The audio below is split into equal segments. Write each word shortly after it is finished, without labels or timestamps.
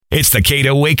It's the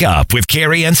KATO Wake Up with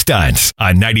Cari and Stunt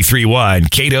on 93.1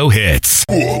 KATO Hits.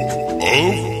 Book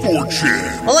of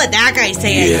Fortune. We'll let that guy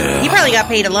say it. He probably got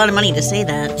paid a lot of money to say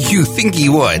that. You think he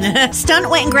would? Stunt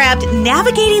went and grabbed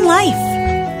Navigating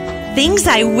Life. Things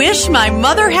I Wish My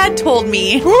Mother Had Told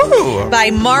Me. Ooh.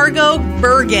 By Margot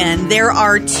Bergen. There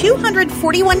are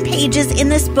 241 pages in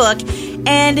this book,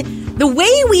 and the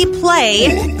way we play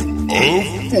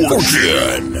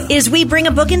Fortune. is we bring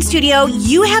a book in studio.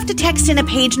 You have to text in a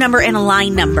page number and a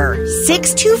line number.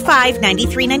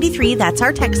 625-9393. That's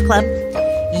our text club.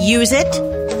 Use it.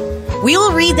 We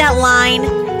will read that line,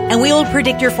 and we will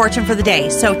predict your fortune for the day.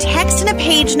 So text in a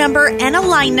page number and a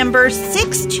line number,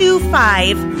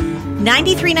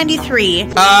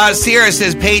 625-9393. Sierra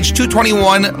says page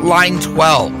 221, line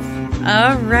 12.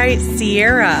 All right,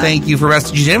 Sierra. Thank you for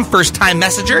messaging in. First time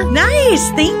messenger.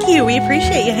 Nice. Thank you. We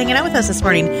appreciate you hanging out with us this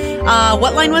morning.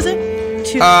 What line was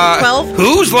it? 12?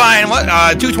 Whose line? What?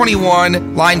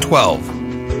 221, line 12.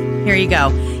 Here you go.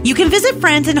 You can visit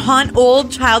friends and haunt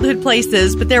old childhood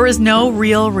places, but there is no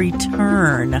real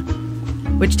return.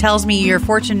 Which tells me your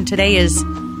fortune today is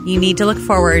you need to look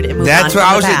forward and move on. That's what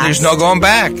I was saying. There's no going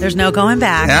back. There's no going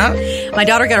back. Yeah. My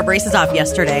daughter got her braces off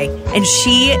yesterday, and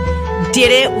she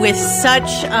did it with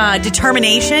such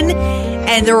determination.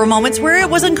 And there were moments where it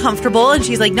was uncomfortable, and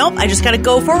she's like, nope, I just got to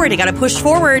go forward. I got to push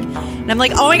forward. And I'm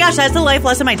like, oh my gosh, that's the life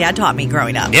lesson my dad taught me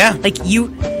growing up. Yeah. Like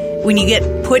when you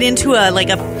get put into a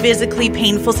physically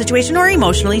painful situation, or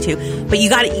emotionally too, but you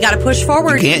got to push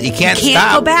forward. You can't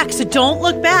stop. Go back, so don't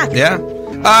look back. Yeah.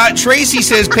 Tracy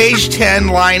says page 10,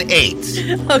 line 8.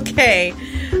 Okay.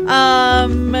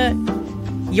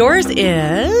 Yours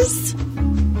is,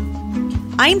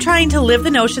 I'm trying to live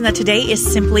the notion that today is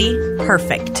simply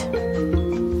perfect.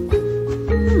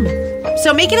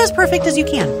 So make it as perfect as you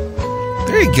can.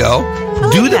 There you go.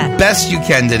 Do the best you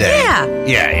can today.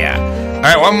 Yeah. All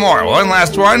right, one more. One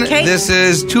last one. Okay. This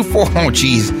is page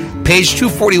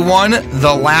 241,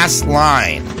 the last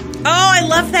line. Oh, I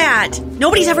love that.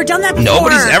 Nobody's ever done that before.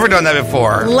 Nobody's ever done that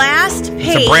before. Last page.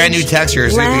 It's a brand new text here.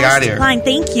 So we got here. Line.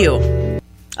 Thank you.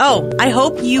 Oh, I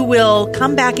hope you will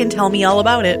come back and tell me all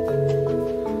about it.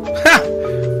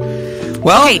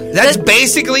 Well, okay, that's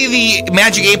basically the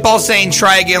Magic 8 Ball saying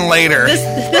try again later.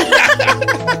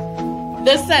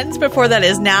 The sentence before that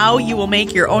is, now you will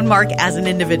make your own mark as an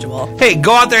individual. Hey,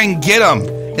 go out there and get them.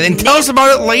 And then tell us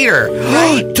about it later.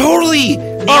 Right. Totally.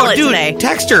 Nail it dude, today.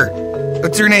 Text her.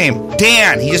 What's her name?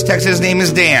 Dan. He just texted his name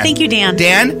is Dan. Thank you, Dan.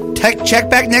 Dan, check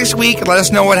back next week and let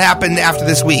us know what happened after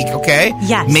this week, okay?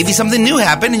 Yes. Maybe something new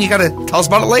happened and you got to tell us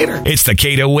about it later. It's the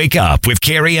KATO Wake Up with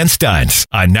Cari and Stunt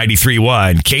on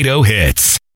 93.1 KATO Hits.